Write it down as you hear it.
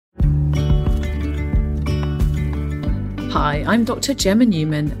Hi, I'm Dr. Gemma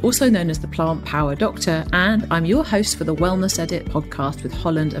Newman, also known as the Plant Power Doctor, and I'm your host for the Wellness Edit podcast with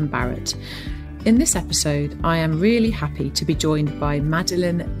Holland and Barrett. In this episode, I am really happy to be joined by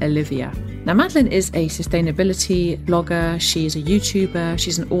Madeleine Olivia. Now, Madeleine is a sustainability blogger, she is a YouTuber,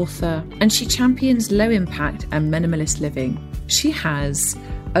 she's an author, and she champions low impact and minimalist living. She has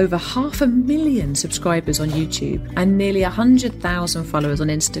over 500,000 subscribers on YouTube and nearly 100,000 followers on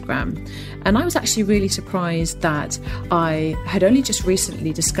Instagram. And I was actually really surprised that I had only just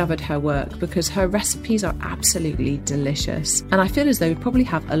recently discovered her work because her recipes are absolutely delicious. And I feel as though we probably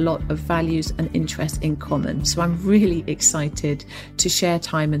have a lot of values and interests in common. So I'm really excited to share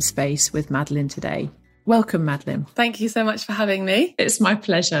time and space with Madeleine today. Welcome, Madeleine. Thank you so much for having me. It's my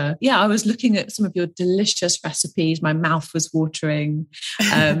pleasure. Yeah, I was looking at some of your delicious recipes. My mouth was watering.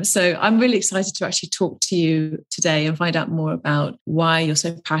 So I'm really excited to actually talk to you today and find out more about why you're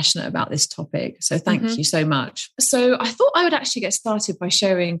so passionate about this topic. So thank you so much. So I thought I would actually get started by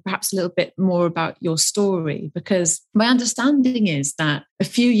sharing perhaps a little bit more about your story, because my understanding is that a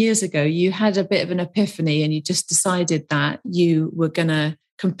few years ago, you had a bit of an epiphany and you just decided that you were going to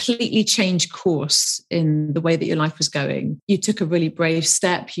completely change course in the way that your life was going. You took a really brave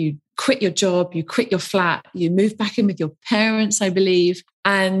step. You quit your job, you quit your flat, you moved back in with your parents, I believe,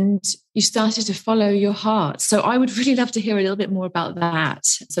 and you started to follow your heart. So I would really love to hear a little bit more about that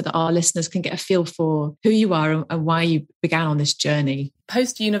so that our listeners can get a feel for who you are and why you began on this journey.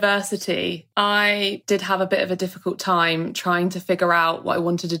 Post-university, I did have a bit of a difficult time trying to figure out what I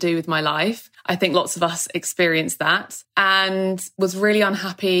wanted to do with my life. I think lots of us experienced that and was really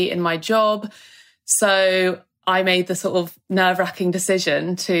unhappy in my job. So I made the sort of nerve-wracking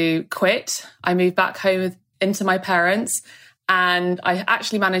decision to quit. I moved back home into my parents and I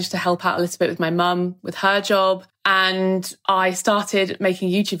actually managed to help out a little bit with my mum with her job. And I started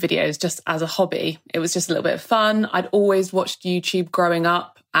making YouTube videos just as a hobby. It was just a little bit of fun. I'd always watched YouTube growing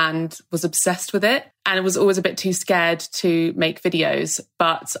up and was obsessed with it. And I was always a bit too scared to make videos.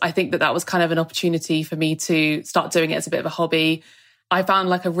 But I think that was kind of an opportunity for me to start doing it as a bit of a hobby. I found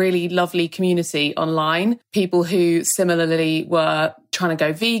like a really lovely community online, people who similarly were trying to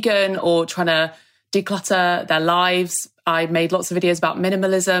go vegan or trying to declutter their lives. I made lots of videos about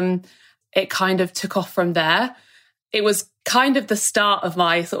minimalism. It kind of took off from there. It was kind of the start of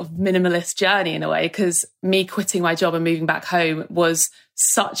my sort of minimalist journey in a way, because me quitting my job and moving back home was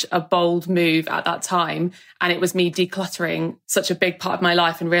such a bold move at that time. And it was me decluttering such a big part of my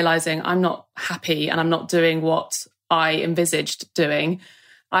life and realizing I'm not happy and I'm not doing what I envisaged doing.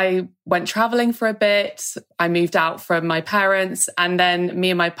 I went traveling for a bit. I moved out from my parents, and then me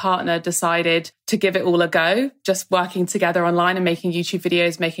and my partner decided to give it all a go, just working together online and making YouTube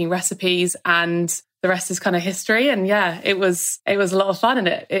videos, making recipes, and the rest is kind of history. And yeah, it was a lot of fun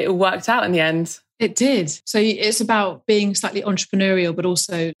and it worked out in the end. It did. So it's about being slightly entrepreneurial, but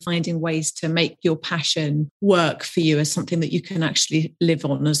also finding ways to make your passion work for you as something that you can actually live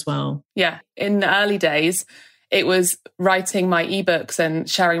on as well. Yeah. In the early days, it was writing my ebooks and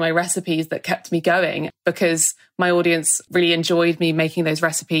sharing my recipes that kept me going, because my audience really enjoyed me making those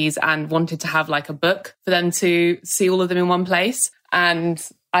recipes and wanted to have like a book for them to see all of them in one place. And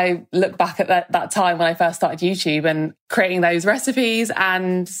I look back at that time when I first started YouTube and creating those recipes,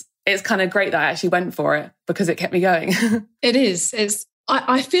 and it's kind of great that I actually went for it because it kept me going. It is.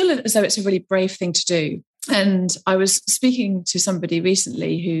 I feel as though it's a really brave thing to do. And I was speaking to somebody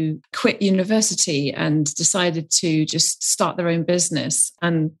recently who quit university and decided to just start their own business.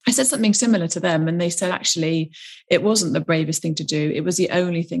 And I said something similar to them. And they said, actually, it wasn't the bravest thing to do. It was the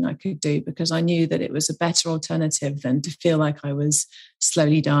only thing I could do because I knew that it was a better alternative than to feel like I was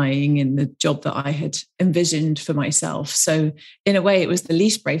slowly dying in the job that I had envisioned for myself. So in a way, it was the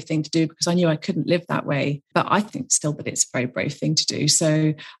least brave thing to do because I knew I couldn't live that way. But I think still that it's a very brave thing to do.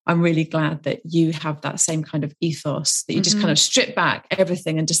 So I'm really glad that you have that same kind of ethos, that you just kind of stripped back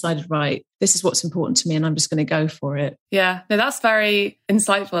everything and decided, right, this is what's important to me and I'm just going to go for it. Yeah, no, that's very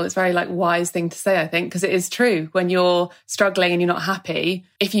insightful. It's very wise thing to say, I think, because it is true. When you're struggling and you're not happy,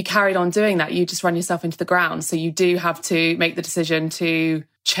 if you carried on doing that, you just run yourself into the ground. So you do have to make the decision to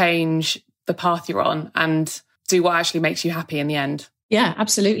change the path you're on and do what actually makes you happy in the end. Yeah,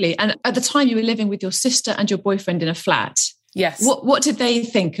 absolutely. And at the time you were living with your sister and your boyfriend in a flat. Yes. What did they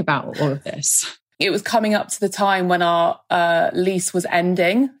think about all of this? It was coming up to the time when our lease was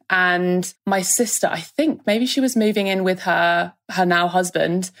ending, and my sister, I think maybe she was moving in with her now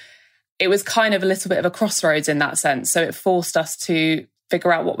husband. It was kind of a little bit of a crossroads in that sense. So it forced us to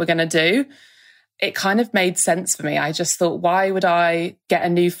figure out what we're going to do. It kind of made sense for me. I just thought, why would I get a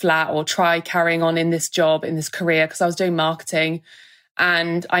new flat or try carrying on in this job, in this career? Because I was doing marketing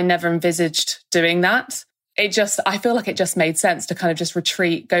and I never envisaged doing that. I feel like it just made sense to kind of just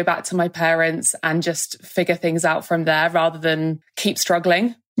retreat, go back to my parents and just figure things out from there rather than keep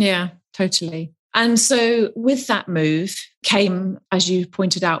struggling. Yeah, totally. And so with that move came, as you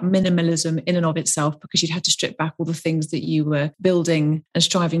pointed out, minimalism in and of itself, because you'd had to strip back all the things that you were building and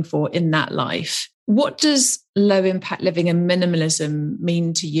striving for in that life. What does low impact living and minimalism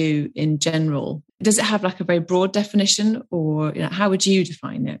mean to you in general? Does it have like a very broad definition, or how would you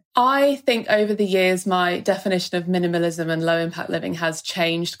define it? I think over the years, my definition of minimalism and low impact living has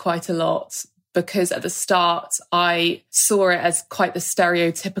changed quite a lot, because at the start, I saw it as quite the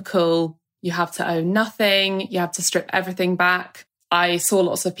stereotypical, you have to own nothing, you have to strip everything back. I saw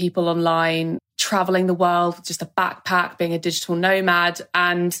lots of people online traveling the world with just a backpack, being a digital nomad,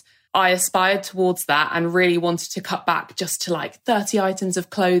 and I aspired towards that and really wanted to cut back just to like 30 items of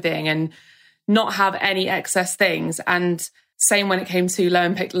clothing and not have any excess things. And same when it came to low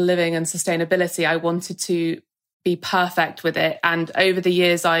impact living and sustainability, I wanted to be perfect with it. And over the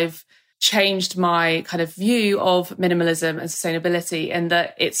years, I've changed my kind of view of minimalism and sustainability, in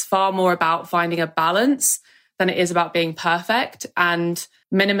that it's far more about finding a balance than it is about being perfect. And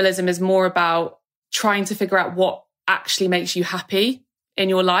minimalism is more about trying to figure out what actually makes you happy in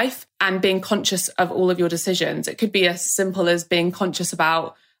your life and being conscious of all of your decisions. It could be as simple as being conscious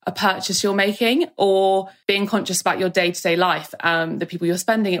about a purchase you're making, or being conscious about your day-to-day life, the people you're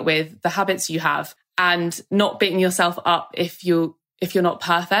spending it with, the habits you have, and not beating yourself up if you're not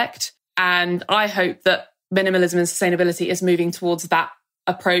perfect. And I hope that minimalism and sustainability is moving towards that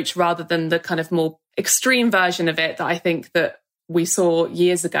approach rather than the kind of more extreme version of it that I think that we saw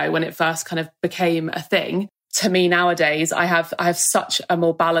years ago when it first kind of became a thing. To me nowadays, I have such a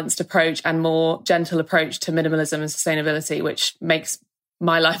more balanced approach and more gentle approach to minimalism and sustainability, which makes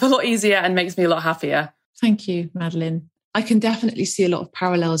my life a lot easier and makes me a lot happier. Thank you, Madeleine. I can definitely see a lot of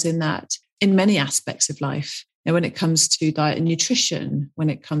parallels in that in many aspects of life. And when it comes to diet and nutrition, when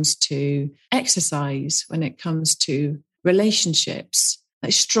it comes to exercise, when it comes to relationships,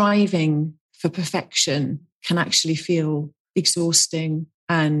 like striving for perfection can actually feel exhausting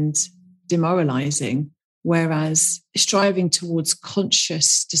and demoralizing. Whereas striving towards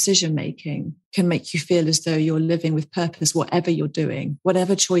conscious decision-making can make you feel as though you're living with purpose, whatever you're doing,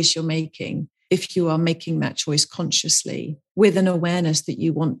 whatever choice you're making. If you are making that choice consciously with an awareness that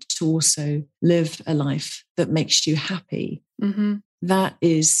you want to also live a life that makes you happy, that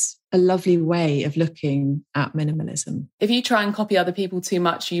is a lovely way of looking at minimalism. If you try and copy other people too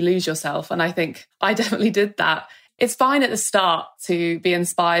much, you lose yourself. And I think I definitely did that. It's fine at the start to be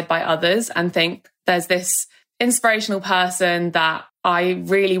inspired by others and think there's this inspirational person that I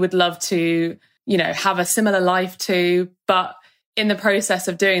really would love to, have a similar life to. But in the process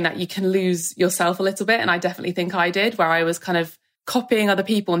of doing that, you can lose yourself a little bit. And I definitely think I did, where I was kind of copying other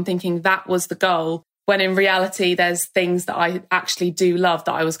people and thinking that was the goal, when in reality, there's things that I actually do love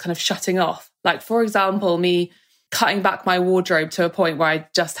that I was kind of shutting off. Like, for example, me cutting back my wardrobe to a point where I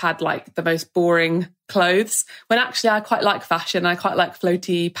just had like the most boring clothes, when actually I quite like fashion. I quite like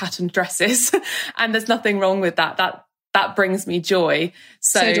floaty patterned dresses and there's nothing wrong with that. That brings me joy.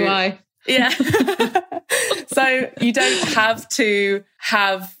 So do I. Yeah. So you don't have to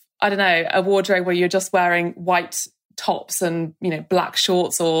have, I don't know, a wardrobe where you're just wearing white tops and, black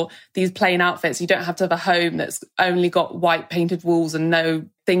shorts or these plain outfits. You don't have to have a home that's only got white painted walls and no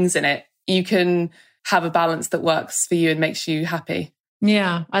things in it. You can have a balance that works for you and makes you happy.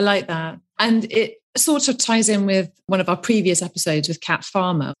 Yeah, I like that. And it sort of ties in with one of our previous episodes with Kat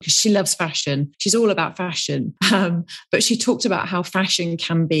Farmer, because she loves fashion. She's all about fashion. But she talked about how fashion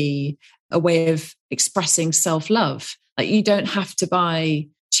can be a way of expressing self-love. Like, you don't have to buy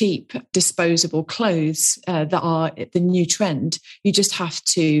cheap, disposable clothes that are the new trend. You just have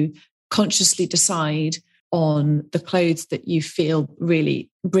to consciously decide on the clothes that you feel really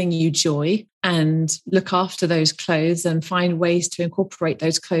bring you joy and look after those clothes and find ways to incorporate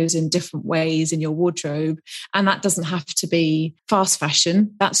those clothes in different ways in your wardrobe. And that doesn't have to be fast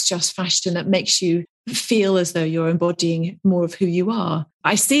fashion. That's just fashion that makes you feel as though you're embodying more of who you are.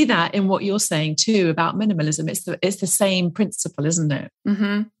 I see that in what you're saying too about minimalism. It's the same principle, isn't it?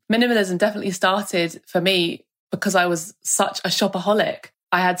 Mm-hmm. Minimalism definitely started for me because I was such a shopaholic.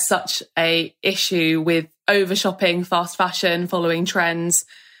 I had such a issue with over shopping, fast fashion, following trends,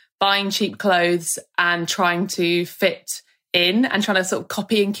 buying cheap clothes and trying to fit in and trying to sort of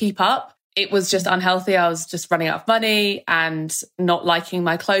copy and keep up. It was just unhealthy. I was just running out of money and not liking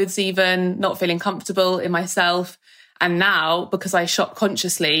my clothes even, not feeling comfortable in myself. And now, because I shop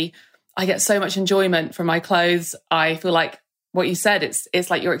consciously, I get so much enjoyment from my clothes. I feel like what you said, it's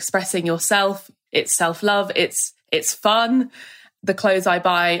like you're expressing yourself. It's self-love. It's fun. the clothes I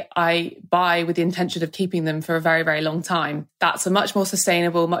buy with the intention of keeping them for a very, very long time. That's a much more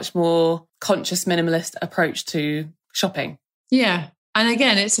sustainable, much more conscious, minimalist approach to shopping. Yeah. And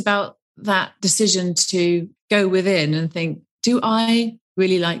again, it's about that decision to go within and think, do I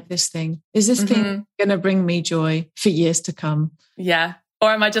really like this thing? Is this thing going to bring me joy for years to come? Yeah.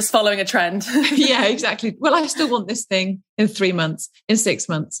 Or am I just following a trend? Yeah, exactly. Well, I still want this thing in 3 months, in 6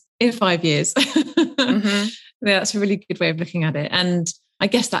 months, in 5 years. Yeah, that's a really good way of looking at it. And I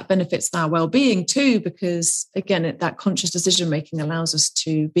guess that benefits our well-being too, because again, that conscious decision-making allows us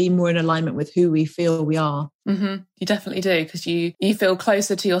to be more in alignment with who we feel we are. You definitely do, because you feel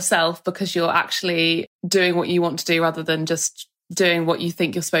closer to yourself because you're actually doing what you want to do rather than just doing what you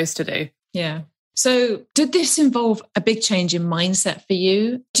think you're supposed to do. Yeah. So did this involve a big change in mindset for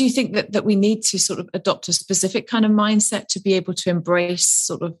you? Do you think that we need to sort of adopt a specific kind of mindset to be able to embrace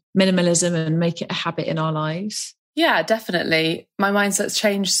sort of minimalism and make it a habit in our lives? Yeah, definitely. My mindset's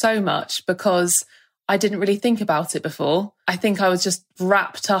changed so much because I didn't really think about it before. I think I was just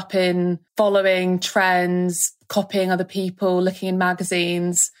wrapped up in following trends, copying other people, looking in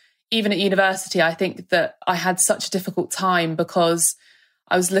magazines. Even at university, I think that I had such a difficult time because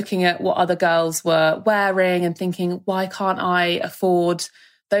I was looking at what other girls were wearing and thinking, why can't I afford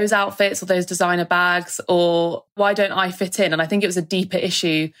those outfits or those designer bags, or why don't I fit in? And I think it was a deeper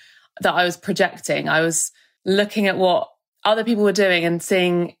issue that I was projecting. I was looking at what other people were doing and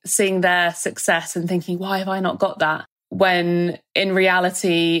seeing their success and thinking, why have I not got that? When in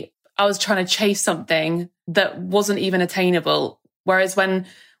reality, I was trying to chase something that wasn't even attainable. Whereas when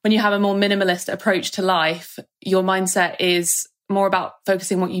you have a more minimalist approach to life, your mindset is more about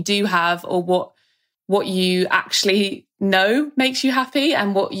focusing what you do have, or what you actually know makes you happy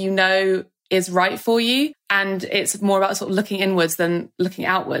and what you know is right for you. And it's more about sort of looking inwards than looking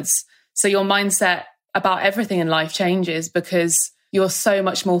outwards. So your mindset about everything in life changes because you're so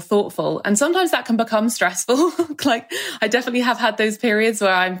much more thoughtful. And sometimes that can become stressful. Like I definitely have had those periods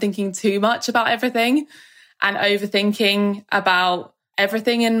where I'm thinking too much about everything and overthinking about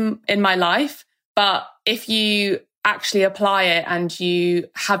everything in my life. But if you actually apply it and you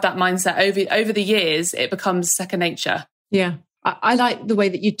have that mindset over the years, it becomes second nature. Yeah. I like the way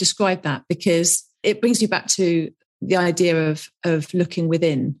that you described that because it brings you back to the idea of looking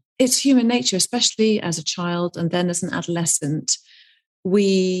within. It's human nature, especially as a child and then as an adolescent.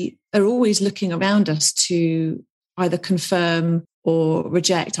 We are always looking around us to either confirm or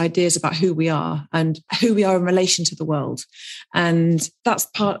reject ideas about who we are and who we are in relation to the world. And that's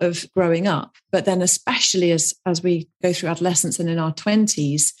part of growing up. But then especially as we go through adolescence and in our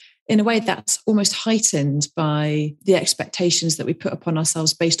 20s, in a way that's almost heightened by the expectations that we put upon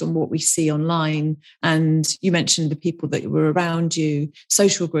ourselves based on what we see online. And you mentioned the people that were around you,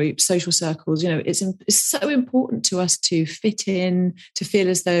 social groups, social circles. It's so important to us to fit in, to feel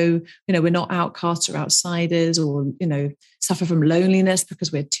as though, we're not outcasts or outsiders, or, suffer from loneliness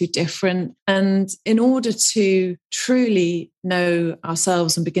because we're too different. And in order to truly know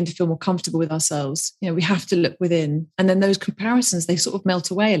ourselves and begin to feel more comfortable with ourselves, we have to look within. And then those comparisons, they sort of melt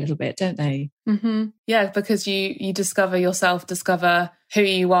away a little bit, don't they? Yeah, because you discover yourself, discover who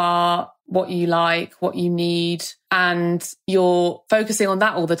you are, what you like, what you need, and you're focusing on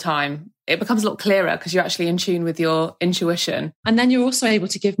that all the time. It becomes a lot clearer because you're actually in tune with your intuition. And then you're also able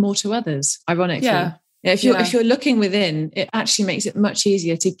to give more to others, ironically. Yeah. If you're looking within, it actually makes it much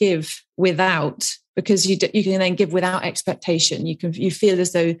easier to give without, because you can then give without expectation. You feel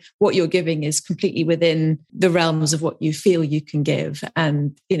as though what you're giving is completely within the realms of what you feel you can give,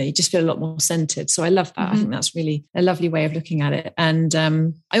 and you just feel a lot more centered. So I love that. I think that's really a lovely way of looking at it. And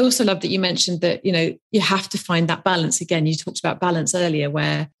I also love that you mentioned that you have to find that balance. Again, you talked about balance earlier,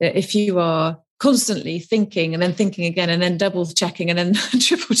 where if you are constantly thinking and then thinking again and then double checking and then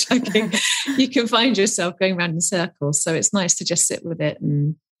triple checking, you can find yourself going around in circles. So it's nice to just sit with it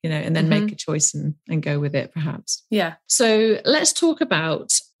and then make a choice and go with it, perhaps. Yeah. So let's talk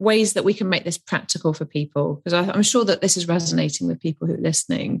about ways that we can make this practical for people, because I'm sure that this is resonating with people who are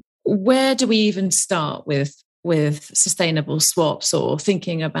listening. Where do we even start with sustainable swaps or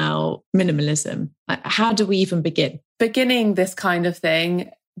thinking about minimalism? How do we even begin? Beginning this kind of thing,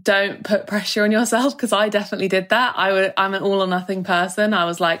 don't put pressure on yourself, because I definitely did that. I'm an all or nothing person. I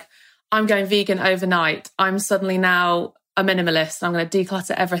was like, I'm going vegan overnight. I'm suddenly now a minimalist. I'm going to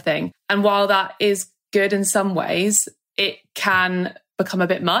declutter everything. And while that is good in some ways, it can become a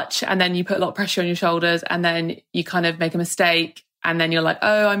bit much. And then you put a lot of pressure on your shoulders, and then you kind of make a mistake. And then you're like,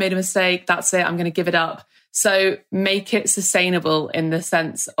 oh, I made a mistake. That's it. I'm going to give it up. So make it sustainable in the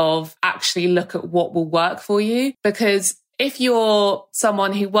sense of actually look at what will work for you. Because if you're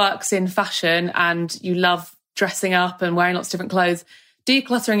someone who works in fashion and you love dressing up and wearing lots of different clothes,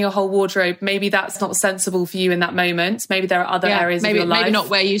 decluttering your whole wardrobe, maybe that's not sensible for you in that moment. Maybe there are other areas of your life. Maybe not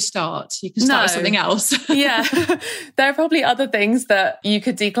where you start. You can start with something else. Yeah. There are probably other things that you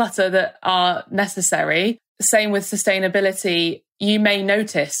could declutter that are necessary. Same with sustainability. You may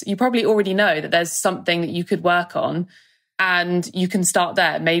notice, you probably already know that there's something that you could work on and you can start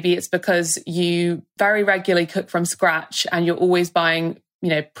there. Maybe it's because you very regularly cook from scratch and you're always buying,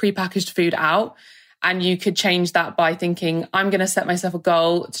 prepackaged food out. And you could change that by thinking, I'm going to set myself a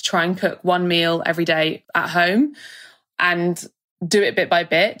goal to try and cook one meal every day at home and do it bit by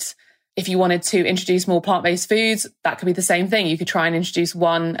bit. If you wanted to introduce more plant-based foods, that could be the same thing. You could try and introduce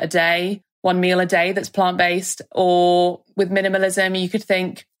one meal a day that's plant-based. Or with minimalism, you could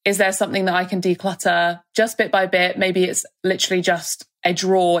think, is there something that I can declutter just bit by bit? Maybe it's literally just a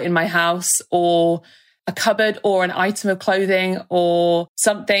drawer in my house or a cupboard or an item of clothing or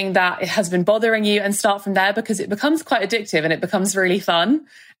something that has been bothering you, and start from there, because it becomes quite addictive and it becomes really fun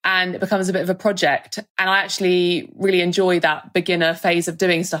and it becomes a bit of a project. And I actually really enjoy that beginner phase of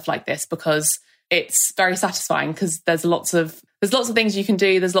doing stuff like this because it's very satisfying, because there's lots of things you can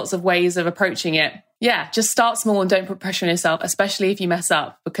do. There's lots of ways of approaching it. Yeah, just start small and don't put pressure on yourself, especially if you mess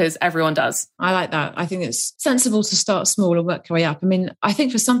up, because everyone does. I like that. I think it's sensible to start small and work your way up. I mean, I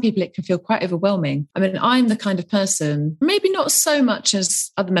think for some people it can feel quite overwhelming. I mean, I'm the kind of person, maybe not so much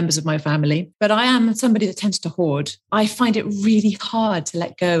as other members of my family, but I am somebody that tends to hoard. I find it really hard to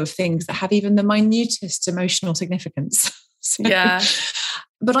let go of things that have even the minutest emotional significance. Yeah.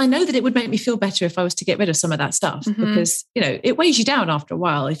 But I know that it would make me feel better if I was to get rid of some of that stuff, because, it weighs you down after a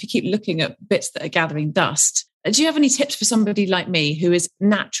while if you keep looking at bits that are gathering dust. Do you have any tips for somebody like me who is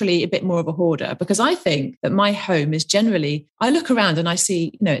naturally a bit more of a hoarder? Because I think that my home is generally, I look around and I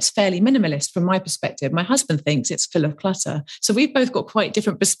see, it's fairly minimalist from my perspective. My husband thinks it's full of clutter. So we've both got quite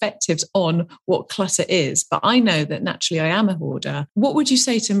different perspectives on what clutter is. But I know that naturally I am a hoarder. What would you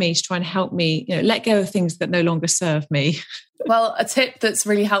say to me to try and help me, let go of things that no longer serve me? Well, a tip that's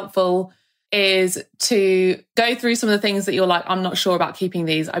really helpful is to go through some of the things that you're like, I'm not sure about keeping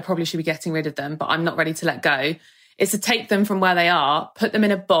these. I probably should be getting rid of them, but I'm not ready to let go. Is to take them from where they are, put them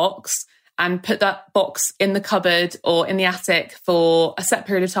in a box and put that box in the cupboard or in the attic for a set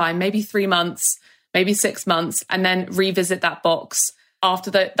period of time, maybe 3 months, maybe 6 months, and then revisit that box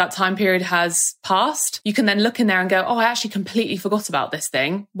after that time period has passed. You can then look in there and go, I actually completely forgot about this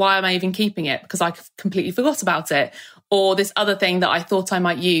thing. Why am I even keeping it? Because I completely forgot about it. Or this other thing that I thought I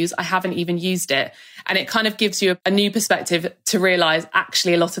might use, I haven't even used it. And it kind of gives you a new perspective to realize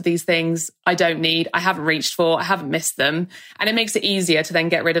actually a lot of these things I don't need, I haven't reached for, I haven't missed them. And it makes it easier to then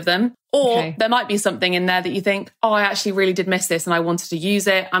get rid of them. Or there might be something in there that you think, I actually really did miss this and I wanted to use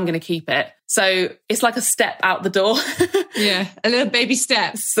it, I'm going to keep it. So it's like a step out the door. Yeah, a little baby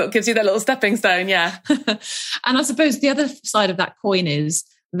step. So it gives you that little stepping stone, yeah. And I suppose the other side of that coin is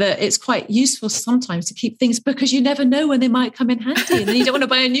that it's quite useful sometimes to keep things because you never know when they might come in handy and then you don't want to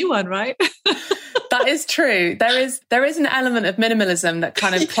buy a new one, right? That is true. There is an element of minimalism that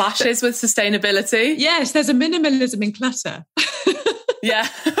kind of clashes with sustainability. Yes, there's a minimalism in clutter. Yeah.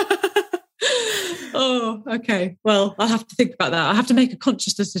 Oh, okay. Well, I'll have to think about that. I have to make a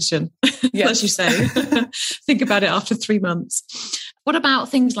conscious decision, as you say. Think about it after 3 months. What about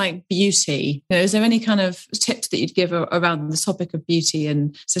things like beauty? Is there any kind of tips that you'd give around the topic of beauty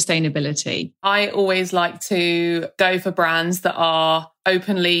and sustainability? I always like to go for brands that are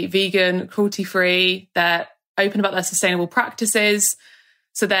openly vegan, cruelty-free. They're open about their sustainable practices.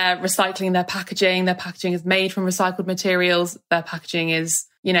 So they're recycling their packaging. Their packaging is made from recycled materials. Their packaging is,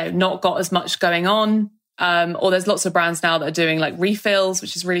 not got as much going on. Or there's lots of brands now that are doing like refills,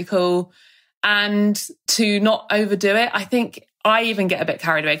 which is really cool. And to not overdo it, I think I even get a bit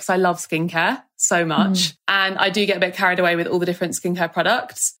carried away because I love skincare so much. And I do get a bit carried away with all the different skincare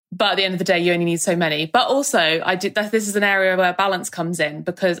products. But at the end of the day, you only need so many. But also, this is an area where balance comes in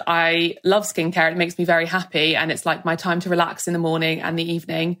because I love skincare. It makes me very happy. And it's like my time to relax in the morning and the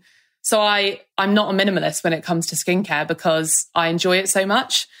evening. So I'm not a minimalist when it comes to skincare because I enjoy it so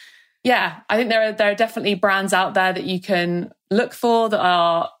much. Yeah, I think there are definitely brands out there that you can look for that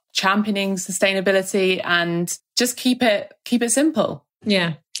are championing sustainability and just keep it simple.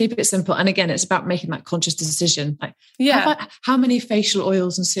 Yeah, keep it simple. And again, it's about making that conscious decision. Like, how many facial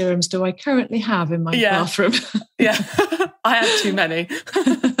oils and serums do I currently have in my bathroom? Yeah, I have too many.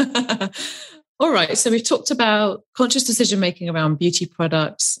 All right. So we've talked about conscious decision making around beauty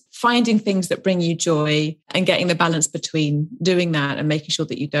products, finding things that bring you joy and getting the balance between doing that and making sure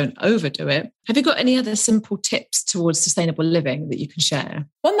that you don't overdo it. Have you got any other simple tips towards sustainable living that you can share?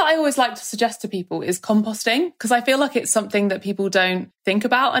 One that I always like to suggest to people is composting, because I feel like it's something that people don't think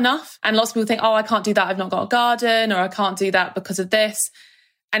about enough. And lots of people think, oh, I can't do that, I've not got a garden, or I can't do that because of this.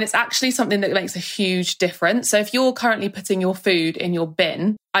 And it's actually something that makes a huge difference. So if you're currently putting your food in your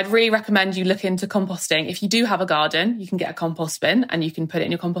bin, I'd really recommend you look into composting. If you do have a garden, you can get a compost bin and you can put it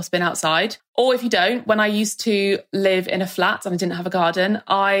in your compost bin outside. Or if you don't, when I used to live in a flat and I didn't have a garden,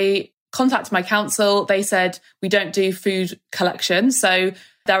 I contacted my council. They said, we don't do food collection. So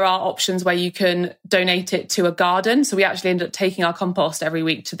there are options where you can donate it to a garden. So we actually ended up taking our compost every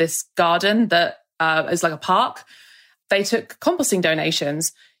week to this garden that is like a park. They took composting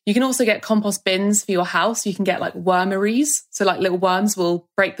donations. You can also get compost bins for your house. You can get like wormeries. So like little worms will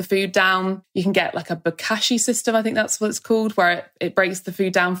break the food down. You can get like a bokashi system, I think that's what it's called, where it breaks the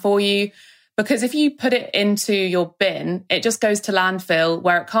food down for you. Because if you put it into your bin, it just goes to landfill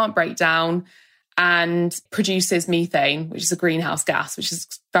where it can't break down and produces methane, which is a greenhouse gas, which is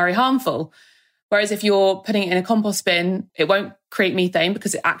very harmful. Whereas if you're putting it in a compost bin, it won't create methane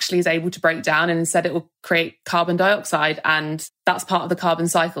because it actually is able to break down, and instead it will create carbon dioxide, and that's part of the carbon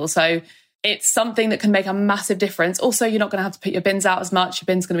cycle. So it's something that can make a massive difference. Also, you're not going to have to put your bins out as much. Your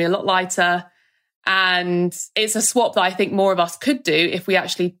bin's going to be a lot lighter. And it's a swap that I think more of us could do if we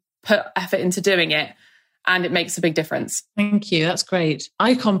actually put effort into doing it. And it makes a big difference. Thank you. That's great.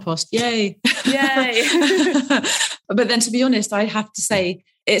 I compost. Yay. Yay. But then to be honest, I have to say,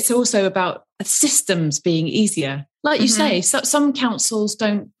 it's also about systems being easier. Like you say, some councils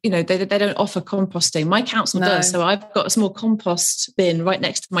don't, they don't offer composting. My council does. So I've got a small compost bin right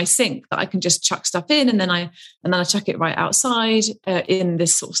next to my sink that I can just chuck stuff in, and then I chuck it right outside in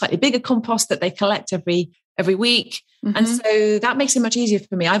this sort of slightly bigger compost that they collect every week. And so that makes it much easier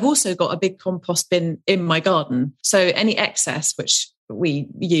for me. I've also got a big compost bin in my garden. So any excess, which we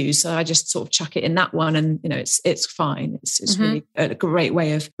use, so I just sort of chuck it in that one, and it's fine. It's really a great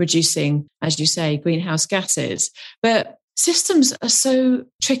way of reducing, as you say, greenhouse gases. But systems are so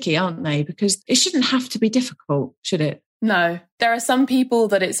tricky, aren't they? Because it shouldn't have to be difficult, should it? No. There are some people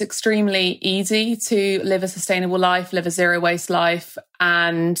that it's extremely easy to live a sustainable life, live a zero waste life,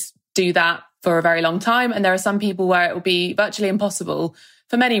 and do that for a very long time. And there are some people where it will be virtually impossible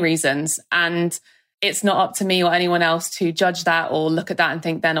for many reasons. And it's not up to me or anyone else to judge that or look at that and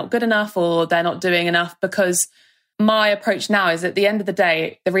think they're not good enough or they're not doing enough, because my approach now is, at the end of the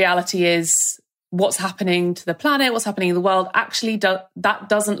day, the reality is what's happening to the planet, what's happening in the world, actually that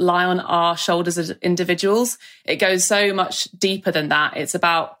doesn't lie on our shoulders as individuals. It goes so much deeper than that. It's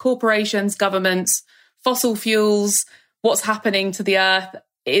about corporations, governments, fossil fuels. What's happening to the earth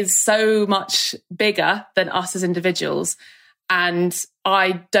is so much bigger than us as individuals. And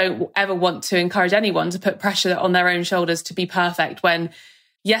I don't ever want to encourage anyone to put pressure on their own shoulders to be perfect, when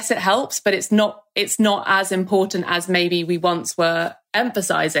yes, it helps, but it's not as important as maybe we once were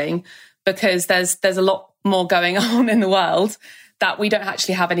emphasizing, because there's a lot more going on in the world that we don't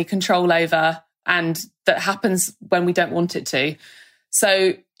actually have any control over, and that happens when we don't want it to.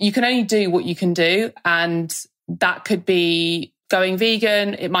 So you can only do what you can do. And that could be going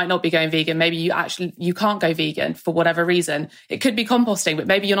vegan. It might not be going vegan. Maybe you can't go vegan for whatever reason. It could be composting, but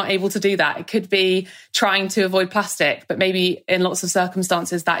maybe you're not able to do that. It could be trying to avoid plastic, but maybe in lots of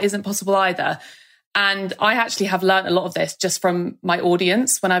circumstances that isn't possible either. And I actually have learned a lot of this just from my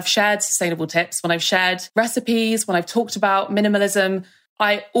audience. When I've shared sustainable tips, when I've shared recipes, when I've talked about minimalism,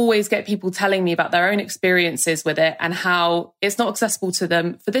 I always get people telling me about their own experiences with it and how it's not accessible to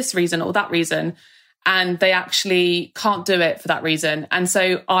them for this reason or that reason. And they actually can't do it for that reason. And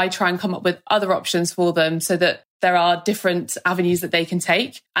so I try and come up with other options for them so that there are different avenues that they can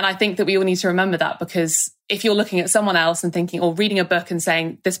take. And I think that we all need to remember that, because if you're looking at someone else and thinking, or reading a book and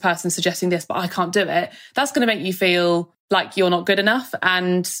saying, this person's suggesting this, but I can't do it, that's going to make you feel like you're not good enough.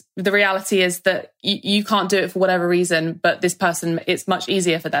 And the reality is that you can't do it for whatever reason, but this person, it's much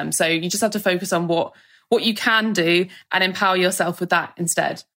easier for them. So you just have to focus on what you can do and empower yourself with that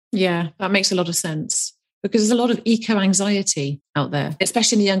instead. Yeah, that makes a lot of sense, because there's a lot of eco-anxiety out there,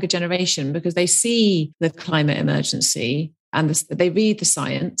 especially in the younger generation, because they see the climate emergency and they read the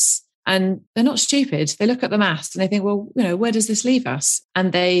science, and they're not stupid. They look at the maths and they think, well, where does this leave us?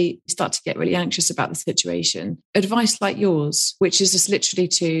 And they start to get really anxious about the situation. Advice like yours, which is just literally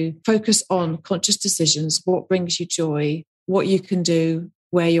to focus on conscious decisions, what brings you joy, what you can do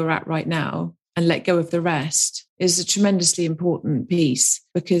where you're at right now, and let go of the rest, is a tremendously important piece,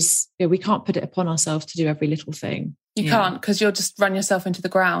 because we can't put it upon ourselves to do every little thing. You can't, because you'll just run yourself into the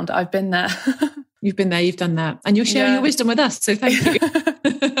ground. I've been there. You've been there, you've done that. And you're sharing your wisdom with us. So thank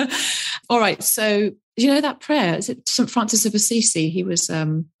you. All right. So you know that prayer? Is it St. Francis of Assisi? He was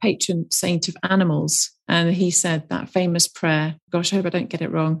patron saint of animals. And he said that famous prayer, gosh, I hope I don't get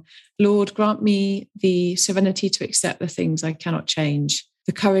it wrong. Lord, grant me the serenity to accept the things I cannot change,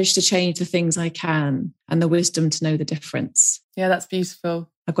 the courage to change the things I can, and the wisdom to know the difference. Yeah, that's beautiful.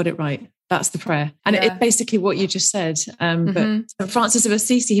 I got it right. That's the prayer. And it's basically what you just said. But St. Francis of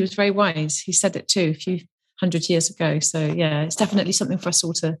Assisi, he was very wise. He said it too a few hundred years ago. So yeah, it's definitely something for us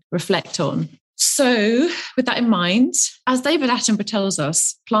all to reflect on. So with that in mind, as David Attenborough tells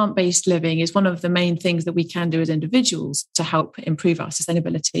us, plant-based living is one of the main things that we can do as individuals to help improve our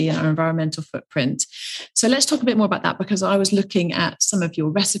sustainability and our environmental footprint. So let's talk a bit more about that, because I was looking at some of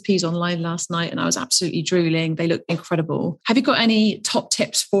your recipes online last night and I was absolutely drooling. They look incredible. Have you got any top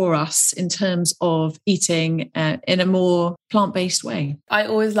tips for us in terms of eating in a more plant-based way? I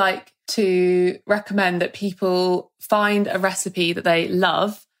always like to recommend that people find a recipe that they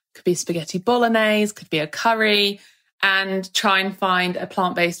love. Could be spaghetti bolognese, could be a curry, and try and find a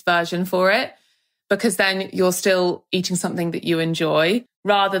plant-based version for it, because then you're still eating something that you enjoy,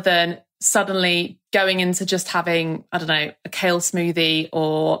 rather than suddenly going into just having, I don't know, a kale smoothie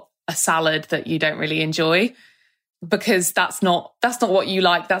or a salad that you don't really enjoy, because that's not what you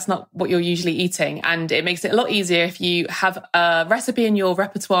like. That's not what you're usually eating. And it makes it a lot easier if you have a recipe in your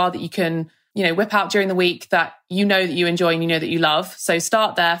repertoire that you can, whip out during the week that you know that you enjoy and you know that you love. So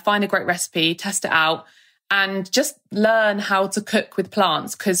start there, find a great recipe, test it out, and just learn how to cook with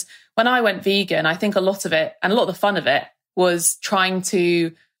plants. Because when I went vegan, I think a lot of it, and a lot of the fun of it, was trying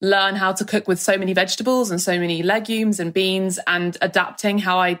to learn how to cook with so many vegetables and so many legumes and beans, and adapting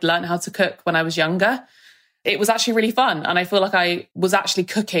how I'd learned how to cook when I was younger. It was actually really fun. And I feel like I was actually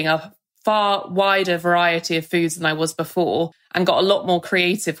cooking a far wider variety of foods than I was before, and got a lot more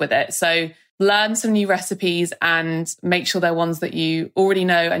creative with it. So learn some new recipes and make sure they're ones that you already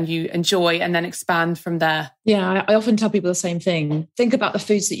know and you enjoy, and then expand from there. Yeah, I often tell people the same thing. Think about the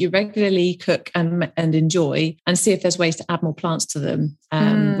foods that you regularly cook and enjoy, and see if there's ways to add more plants to them,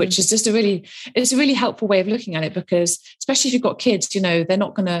 which is just it's a really helpful way of looking at it, because especially if you've got kids, they're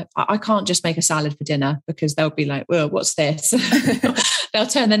not going to, I can't just make a salad for dinner, because they'll be like, well, what's this? They'll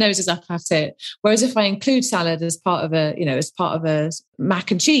turn their noses up at it. Whereas if I include salad as part of a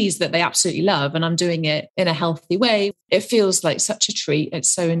mac and cheese that they absolutely love, and I'm doing it in a healthy way, it feels like such a treat. It's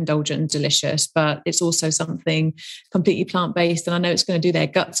so indulgent and delicious, but it's also something completely plant-based. And I know it's going to do their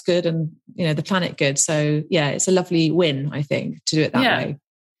guts good and, the planet good. So yeah, it's a lovely win, I think, to do it that way.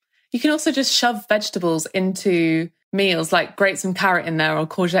 You can also just shove vegetables into meals, like grate some carrot in there or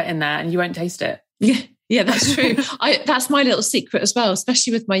courgette in there, and you won't taste it. Yeah, that's true. That's my little secret as well,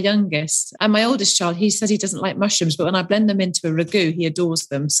 especially with my youngest. And my oldest child, he says he doesn't like mushrooms, but when I blend them into a ragu, he adores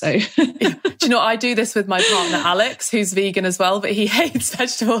them. So, Do you know, I do this with my partner, Alex, who's vegan as well, but he hates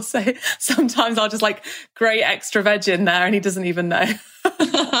vegetables. So sometimes I'll just grate extra veg in there and he doesn't even know.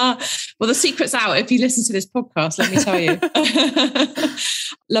 Well, the secret's out if you listen to this podcast, let me tell you.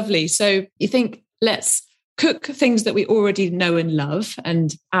 Lovely. So you think, let's cook things that we already know and love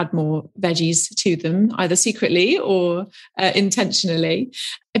and add more veggies to them, either secretly or intentionally.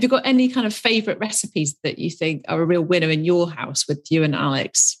 Have you got any kind of favourite recipes that you think are a real winner in your house with you and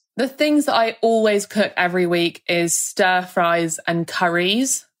Alex? The things that I always cook every week is stir fries and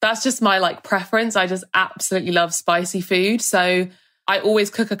curries. That's just my preference. I just absolutely love spicy food. So I always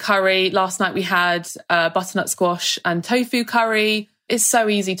cook a curry. Last night we had butternut squash and tofu curry. It's so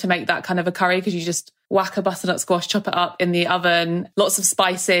easy to make that kind of a curry, because you just whack a butternut squash, chop it up in the oven, lots of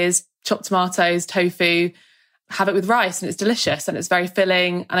spices, chopped tomatoes, tofu, have it with rice, and it's delicious and it's very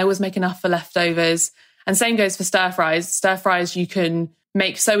filling. And I always make enough for leftovers. And same goes for stir fries. Stir fries you can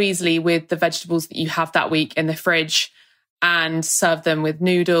make so easily with the vegetables that you have that week in the fridge, and serve them with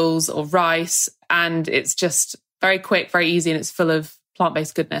noodles or rice. And it's just very quick, very easy, and it's full of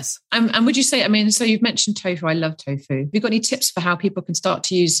plant-based goodness. And would you say, so you've mentioned tofu. I love tofu. Have you got any tips for how people can start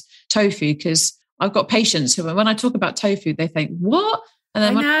to use tofu? Because I've got patients who, when I talk about tofu, they think, what?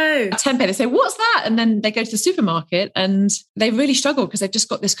 And then tempeh, they say, what's that? And then they go to the supermarket and they really struggle because they've just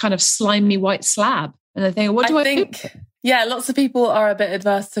got this kind of slimy white slab. And they think, what do I think? Yeah, lots of people are a bit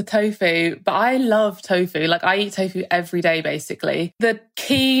adverse to tofu, but I love tofu. I eat tofu every day, basically. The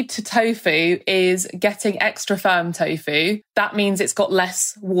key to tofu is getting extra firm tofu. That means it's got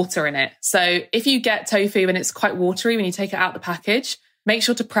less water in it. So if you get tofu and it's quite watery when you take it out the package, make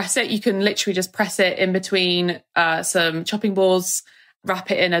sure to press it. You can literally just press it in between some chopping boards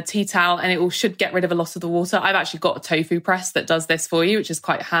wrap it in a tea towel, and it should get rid of a lot of the water. I've actually got a tofu press that does this for you, which is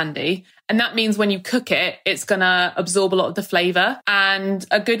quite handy. And that means when you cook it, it's going to absorb a lot of the flavour. And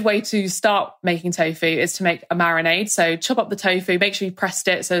a good way to start making tofu is to make a marinade. So chop up the tofu, make sure you pressed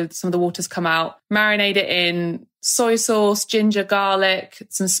it so some of the water's come out, marinate it in soy sauce, ginger, garlic,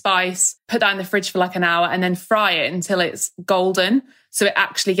 some spice, put that in the fridge for like an hour, and then fry it until it's golden. So it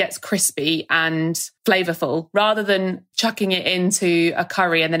actually gets crispy and flavourful, rather than chucking it into a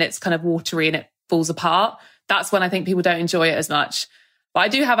curry and then it's kind of watery and it falls apart. That's when I think people don't enjoy it as much. But I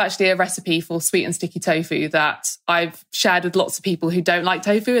do have actually a recipe for sweet and sticky tofu that I've shared with lots of people who don't like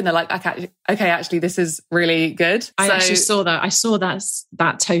tofu, and they're like, okay, actually, this is really good. I actually saw that. I saw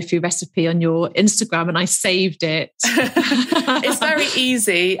that tofu recipe on your Instagram, and I saved it. It's very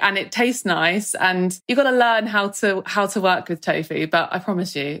easy and it tastes nice, and you've got to learn how to work with tofu. But I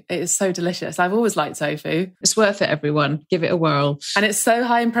promise you, it is so delicious. I've always liked tofu. It's worth it, everyone. Give it a whirl. And it's so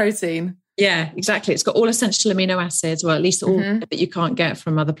high in protein. Yeah, exactly. It's got all essential amino acids, or at least all that you can't get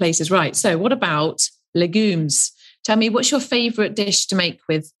from other places. Right. So what about legumes? Tell me, what's your favourite dish to make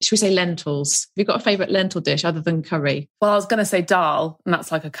with, should we say lentils? Have you got a favourite lentil dish other than curry? Well, I was going to say dal, and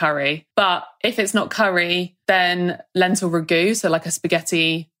that's like a curry. But if it's not curry, then lentil ragu, so like a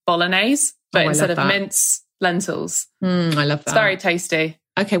spaghetti bolognese, but instead of mince, lentils. I love that. It's very tasty.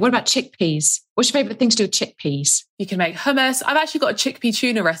 Okay, what about chickpeas? What's your favourite thing to do with chickpeas? You can make hummus. I've actually got a chickpea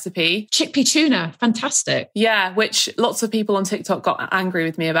tuna recipe. Chickpea tuna, fantastic. Yeah, which lots of people on TikTok got angry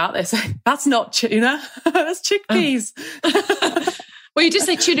with me about this. That's not tuna, that's chickpeas. Oh. Well, you did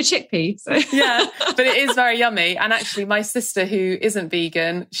say tuna chickpea. So. Yeah, but it is very yummy. And actually my sister, who isn't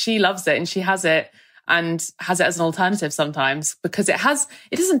vegan, she loves it, and she has it as an alternative sometimes, because it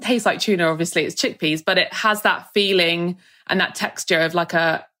doesn't taste like tuna, obviously, it's chickpeas, but it has that feeling and that texture of like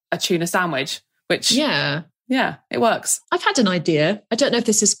a tuna sandwich, which yeah, it works. I've had an idea. I don't know if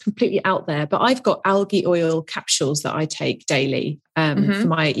this is completely out there, but I've got algae oil capsules that I take daily for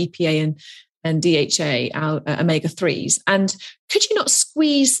my EPA and DHA, omega-3s. And could you not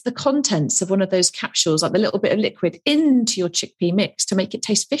squeeze the contents of one of those capsules, like the little bit of liquid, into your chickpea mix to make it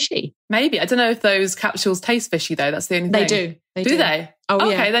taste fishy? Maybe. I don't know if those capsules taste fishy, though. That's the only thing. They do. Do they? Oh,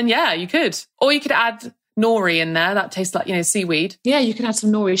 okay, yeah. then yeah, you could. Or you could add nori in there. That tastes like, seaweed. Yeah, you can add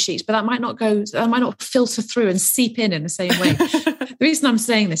some nori sheets, but that might not filter through and seep in the same way. The reason I'm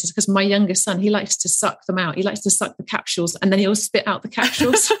saying this is because my youngest son, he likes to suck them out. He likes to suck the capsules and then he'll spit out the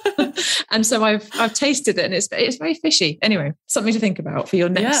capsules. And so I've tasted it, and it's very fishy. Anyway, something to think about for your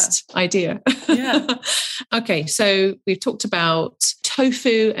next idea. Yeah. Okay, so we've talked about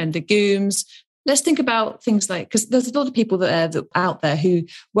tofu and legumes. Let's think about things like, because there's a lot of people that are out there who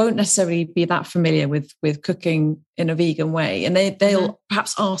won't necessarily be that familiar with cooking in a vegan way. And they'll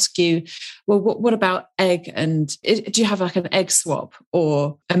perhaps ask you, well, what about egg? And do you have like an egg swap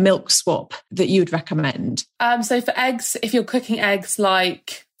or a milk swap that you'd recommend? So for eggs, if you're cooking eggs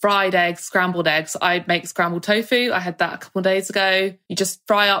like fried eggs, scrambled eggs, I'd make scrambled tofu. I had that a couple of days ago. You just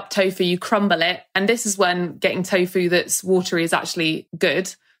fry up tofu, you crumble it. And this is when getting tofu that's watery is actually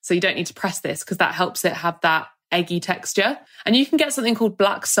good. So you don't need to press this, because that helps it have that eggy texture. And you can get something called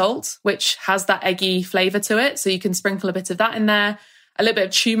black salt, which has that eggy flavour to it. So you can sprinkle a bit of that in there. A little bit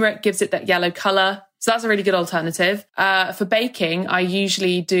of turmeric gives it that yellow colour. So that's a really good alternative. For baking, I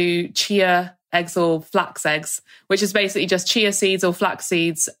usually do chia eggs or flax eggs, which is basically just chia seeds or flax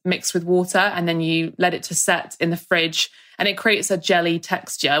seeds mixed with water. And then you let it to set in the fridge, and it creates a jelly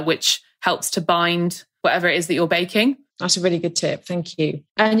texture, which helps to bind whatever it is that you're baking. That's a really good tip. Thank you.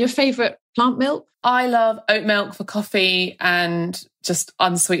 And your favourite plant milk? I love oat milk for coffee and just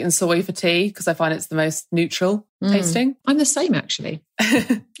unsweetened soy for tea, because I find it's the most neutral tasting. I'm the same, actually.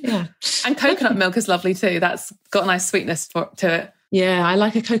 Yeah. And coconut milk is lovely too. That's got a nice sweetness to it. Yeah, I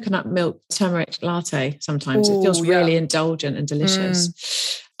like a coconut milk turmeric latte sometimes. It feels really indulgent and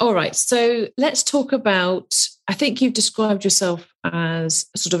delicious. All right, so let's talk about, I think you've described yourself as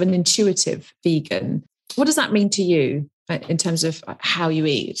sort of an intuitive vegan. What does that mean to you in terms of how you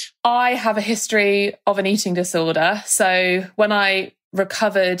eat? I have a history of an eating disorder. So when I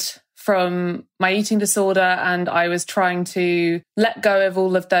recovered from my eating disorder and I was trying to let go of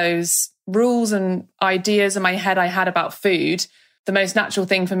all of those rules and ideas in my head I had about food, the most natural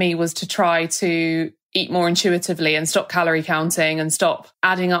thing for me was to try to eat more intuitively and stop calorie counting and stop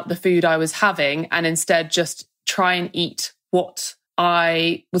adding up the food I was having, and instead just try and eat what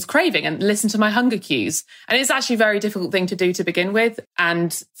I was craving and listen to my hunger cues. And it's actually a very difficult thing to do to begin with.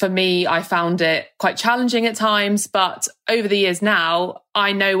 And for me, I found it quite challenging at times. But over the years now,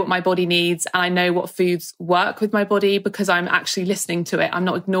 I know what my body needs and I know what foods work with my body, because I'm actually listening to it. I'm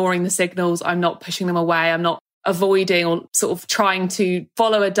not ignoring the signals. I'm not pushing them away. I'm not avoiding or sort of trying to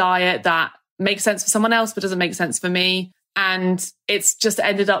follow a diet that makes sense for someone else but doesn't make sense for me. And it's just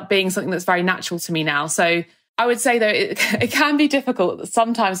ended up being something that's very natural to me now. So I would say, though, it can be difficult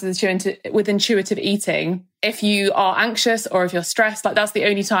sometimes with intuitive eating. If you are anxious or if you're stressed, like that's the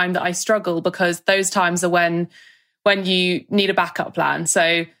only time that I struggle, because those times are when you need a backup plan.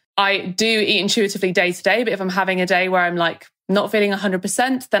 So I do eat intuitively day to day, but if I'm having a day where I'm like not feeling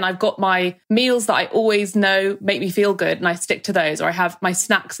 100%, then I've got my meals that I always know make me feel good and I stick to those. Or I have my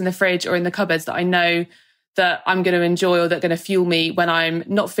snacks in the fridge or in the cupboards that I know that I'm going to enjoy or that are going to fuel me when I'm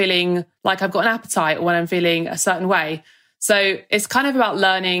not feeling like I've got an appetite or when I'm feeling a certain way. So it's kind of about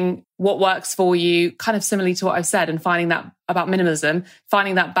learning what works for you, kind of similarly to what I've said, and finding that about minimalism,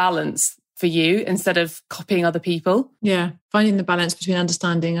 finding that balance for you instead of copying other people. Yeah, finding the balance between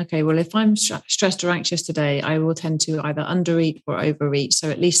understanding, okay, well, if I'm stressed or anxious today, I will tend to either undereat or overeat. So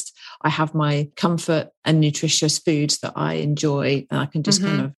at least I have my comfort and nutritious foods that I enjoy, and I can just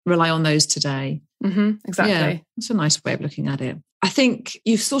kind of rely on those today. Exactly. Yeah, that's a nice way of looking at it. I think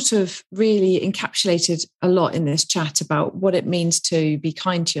you've sort of really encapsulated a lot in this chat about what it means to be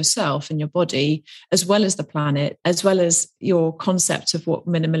kind to yourself and your body, as well as the planet, as well as your concept of what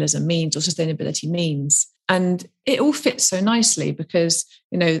minimalism means or sustainability means. And it all fits so nicely because,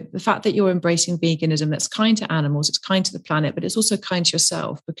 you know, the fact that you're embracing veganism that's kind to animals, it's kind to the planet, but it's also kind to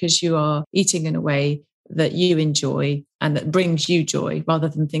yourself because you are eating in a way that you enjoy and that brings you joy, rather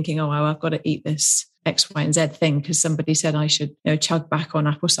than thinking, oh, I've got to eat this X, Y, and Z thing because somebody said I should, you know, chug back on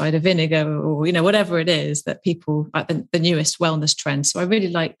apple cider vinegar, or, you know, whatever it is that people, like the newest wellness trends. So I really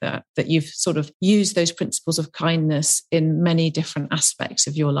like that you've sort of used those principles of kindness in many different aspects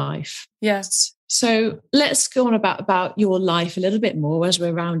of your life. Yes. So let's go on about your life a little bit more as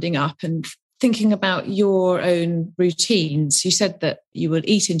we're rounding up and thinking about your own routines. You said that you will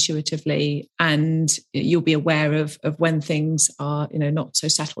eat intuitively and you'll be aware of when things are, you know, not so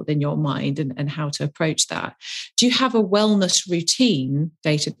settled in your mind and how to approach that. Do you have a wellness routine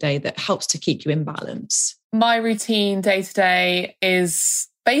day to day that helps to keep you in balance? My routine day to day is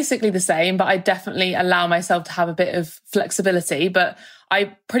basically the same, but I definitely allow myself to have a bit of flexibility. But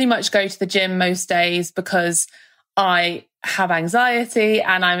I pretty much go to the gym most days because I have anxiety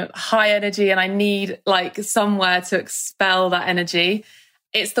and I'm high energy and I need like somewhere to expel that energy.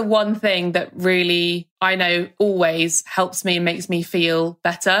 It's the one thing that really, I know, always helps me and makes me feel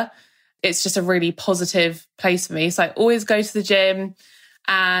better. It's just a really positive place for me. So I always go to the gym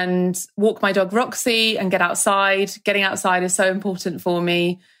and walk my dog Roxy and get outside. Getting outside is so important for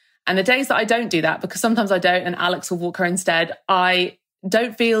me. And the days that I don't do that, because sometimes I don't and Alex will walk her instead, I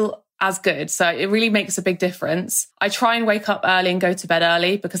don't feel as good. So it really makes a big difference. I try and wake up early and go to bed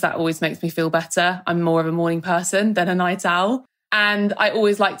early because that always makes me feel better. I'm more of a morning person than a night owl. And I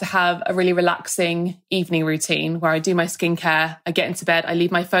always like to have a really relaxing evening routine where I do my skincare, I get into bed, I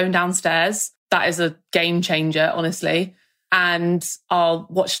leave my phone downstairs. That is a game changer, honestly. And I'll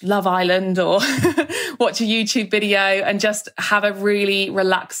watch Love Island or watch a YouTube video and just have a really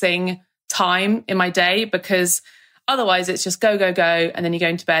relaxing time in my day, because otherwise it's just go, go, go. And then you go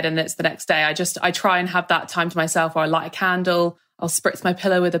into bed and it's the next day. I try and have that time to myself where I light a candle, I'll spritz my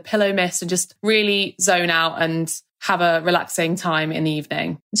pillow with a pillow mist and just really zone out and have a relaxing time in the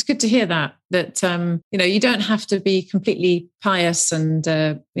evening. It's good to hear that you know, you don't have to be completely pious and,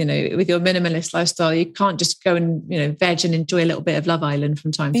 you know, with your minimalist lifestyle, you can't just go and, you know, veg and enjoy a little bit of Love Island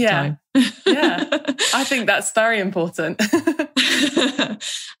from time to time. Yeah, I think that's very important.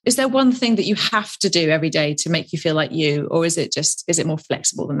 Is there one thing that you have to do every day to make you feel like you, or is it more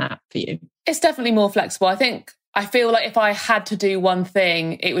flexible than that for you? It's definitely more flexible. I feel like if I had to do one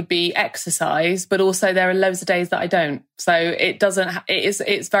thing, it would be exercise, but also there are loads of days that I don't. So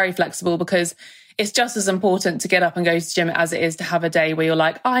it's very flexible because it's just as important to get up and go to the gym as it is to have a day where you're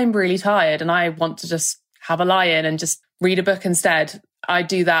like, I'm really tired and I want to just have a lie in and just read a book instead. I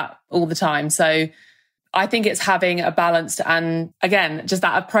do that all the time. So I think it's having a balanced and, again, just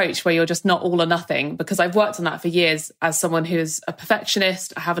that approach where you're just not all or nothing, because I've worked on that for years as someone who is a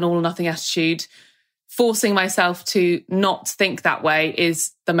perfectionist. I have an all or nothing attitude. Forcing myself to not think that way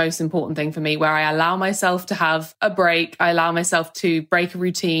is the most important thing for me, where I allow myself to have a break. I allow myself to break a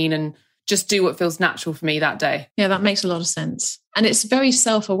routine and just do what feels natural for me that day. Yeah, that makes a lot of sense. And it's very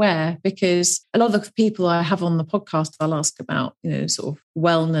self-aware, because a lot of the people I have on the podcast, I'll ask about, you know, sort of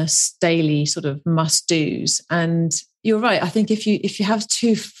wellness, daily sort of must-dos. And you're right. I think if you have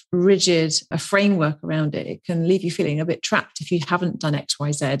too rigid a framework around it, it can leave you feeling a bit trapped if you haven't done X,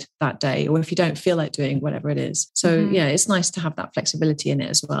 Y, Z that day, or if you don't feel like doing whatever it is. So yeah, it's nice to have that flexibility in it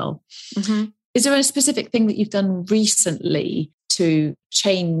as well. Is there a specific thing that you've done recently to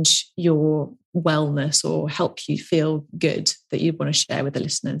change your wellness or help you feel good that you want to share with the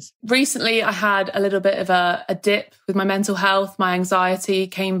listeners? Recently, I had a little bit of a dip with my mental health. My anxiety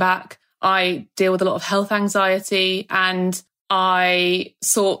came back. I deal with a lot of health anxiety, and I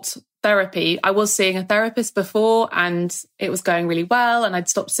sought therapy. I was seeing a therapist before and it was going really well, and I'd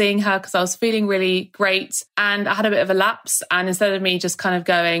stopped seeing her because I was feeling really great, and I had a bit of a lapse. And instead of me just kind of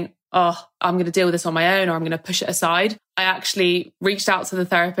going, oh, I'm going to deal with this on my own, or I'm going to push it aside, I actually reached out to the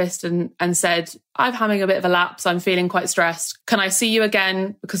therapist and said, I'm having a bit of a lapse. I'm feeling quite stressed. Can I see you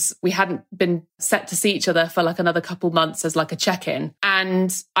again? Because we hadn't been set to see each other for like another couple months as like a check-in.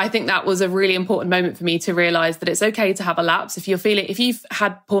 And I think that was a really important moment for me to realize that it's okay to have a lapse. If you've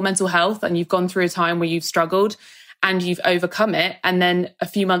had poor mental health and you've gone through a time where you've struggled and you've overcome it, and then a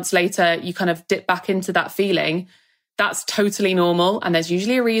few months later, you kind of dip back into that feeling, that's totally normal, and there's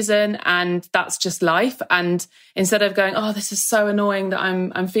usually a reason, and that's just life. And instead of going, oh, this is so annoying that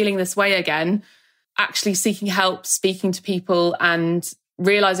I'm feeling this way again, actually seeking help, speaking to people and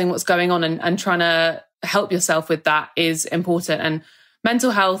realizing what's going on and trying to help yourself with that is important. And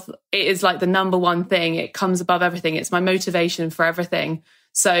mental health, it is like the number one thing. It comes above everything. It's my motivation for everything.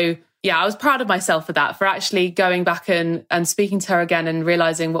 So yeah, I was proud of myself for that, for actually going back and speaking to her again and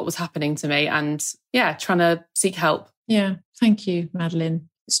realizing what was happening to me, and yeah, trying to seek help. Yeah, thank you, Madeleine.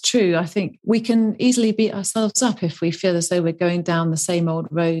 It's true. I think we can easily beat ourselves up if we feel as though we're going down the same old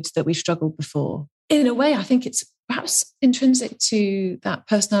roads that we've struggled before. In a way, I think it's perhaps intrinsic to that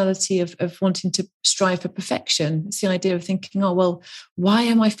personality of wanting to strive for perfection. It's the idea of thinking, oh, well, why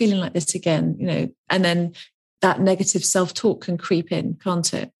am I feeling like this again? And then that negative self-talk can creep in,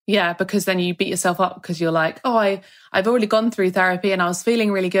 can't it? Yeah, because then you beat yourself up because you're like, oh, I've already gone through therapy and I was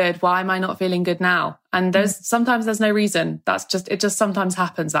feeling really good. Why am I not feeling good now? And sometimes there's no reason. It just sometimes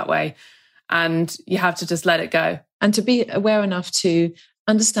happens that way. And you have to just let it go. And to be aware enough to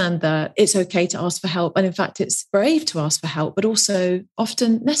understand that it's okay to ask for help. And in fact, it's brave to ask for help, but also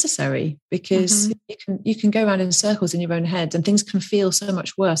often necessary, because you can go around in circles in your own head and things can feel so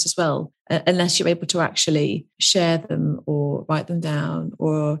much worse as well, unless you're able to actually share them or write them down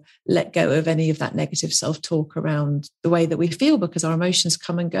or let go of any of that negative self-talk around the way that we feel, because our emotions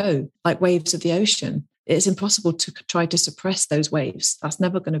come and go like waves of the ocean. It's impossible to try to suppress those waves. That's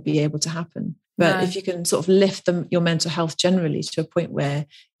never going to be able to happen. But if you can sort of lift your mental health generally to a point where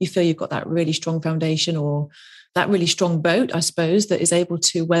you feel you've got that really strong foundation, or that really strong boat, I suppose, that is able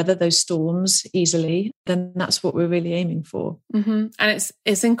to weather those storms easily, then that's what we're really aiming for. Mm-hmm. And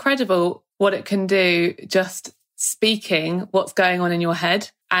it's incredible what it can do, just speaking what's going on in your head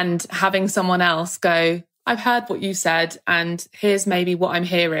and having someone else go, I've heard what you said, and here's maybe what I'm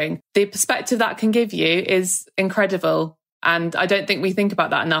hearing. The perspective that can give you is incredible. And I don't think we think about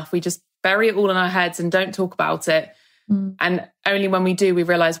that enough. We just bury it all in our heads and don't talk about it. And only when we do, we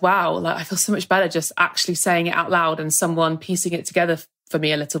realize, wow, like I feel so much better just actually saying it out loud and someone piecing it together for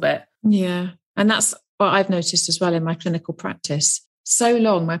me a little bit. Yeah. And that's what I've noticed as well in my clinical practice. So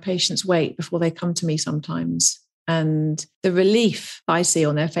long my patients wait before they come to me sometimes. And the relief I see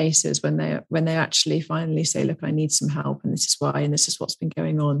on their faces when they actually finally say, look, I need some help, and this is why, and this is what's been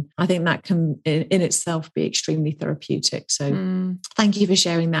going on. I think that can in itself be extremely therapeutic. So thank you for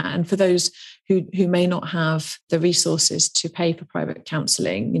sharing that. And for those who may not have the resources to pay for private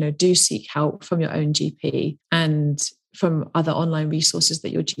counselling, do seek help from your own GP and from other online resources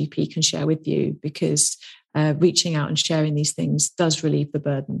that your GP can share with you, because reaching out and sharing these things does relieve the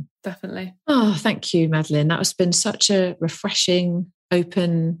burden. Definitely. Oh, thank you, Madeleine. That has been such a refreshing,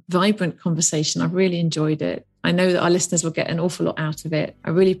 open, vibrant conversation. I've really enjoyed it. I know that our listeners will get an awful lot out of it.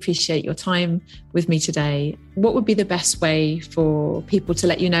 I really appreciate your time with me today. What would be the best way for people to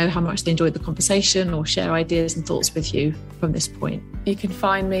let you know how much they enjoyed the conversation or share ideas and thoughts with you from this point? You can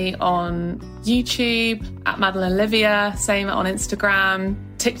find me on YouTube at Madeleine Olivia, same on Instagram,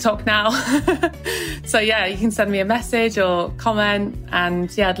 TikTok now. So yeah, you can send me a message or comment,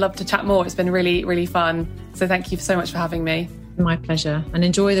 and yeah, I'd love to chat more. It's been really, really fun. So thank you so much for having me. My pleasure. And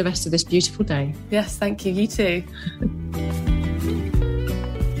enjoy the rest of this beautiful day. Yes, thank you. You too.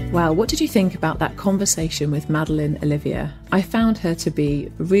 Well, what did you think about that conversation with Madeleine Olivia? I found her to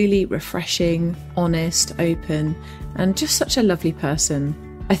be really refreshing, honest, open, and just such a lovely person.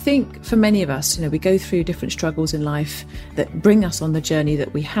 I think for many of us, we go through different struggles in life that bring us on the journey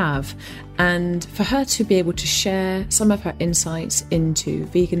that we have. And for her to be able to share some of her insights into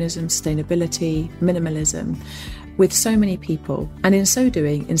veganism, sustainability, minimalism, with so many people, and in so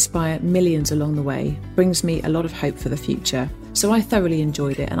doing, inspire millions along the way, brings me a lot of hope for the future. So I thoroughly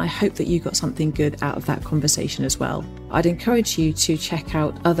enjoyed it, and I hope that you got something good out of that conversation as well. I'd encourage you to check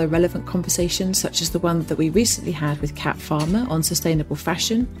out other relevant conversations, such as the one that we recently had with Kat Farmer on sustainable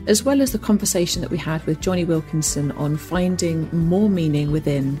fashion, as well as the conversation that we had with Johnny Wilkinson on finding more meaning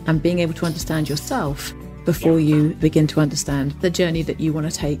within and being able to understand yourself before you begin to understand the journey that you want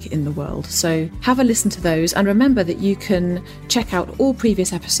to take in the world. So have a listen to those, and remember that you can check out all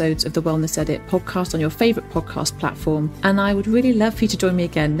previous episodes of the Wellness Edit podcast on your favourite podcast platform. And I would really love for you to join me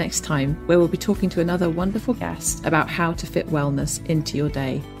again next time, where we'll be talking to another wonderful guest about how to fit wellness into your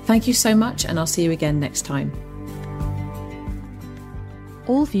day. Thank you so much, and I'll see you again next time.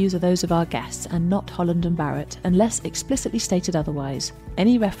 All views are those of our guests and not Holland and Barrett, unless explicitly stated otherwise.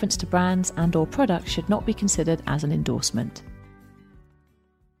 Any reference to brands and/or products should not be considered as an endorsement.